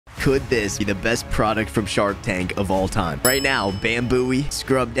Could this be the best product from Shark Tank of all time? Right now, Bambooey,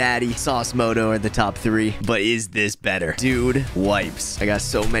 Scrub Daddy, Sauce Moto are the top 3. But is this better? Dude, wipes. I got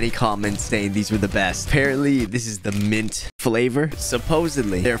so many comments saying these were the best. Apparently, this is the mint flavor.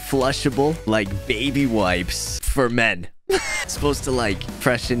 Supposedly, they're flushable like baby wipes for men. Supposed to like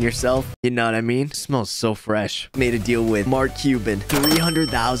freshen yourself, you know what I mean? Smells so fresh. Made a deal with Mark Cuban,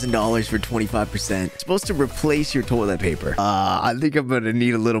 $300,000 for 25%. Supposed to replace your toilet paper. I think I'm gonna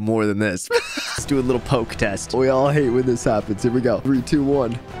need a little more than this. Let's do a little poke test. We all hate when this happens. Here we go. 3, 2,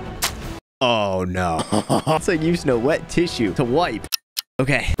 1. Oh no. It's like using a wet tissue to wipe.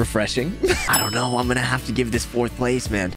 Okay, refreshing. I don't know. I'm gonna have to give this 4th place, man.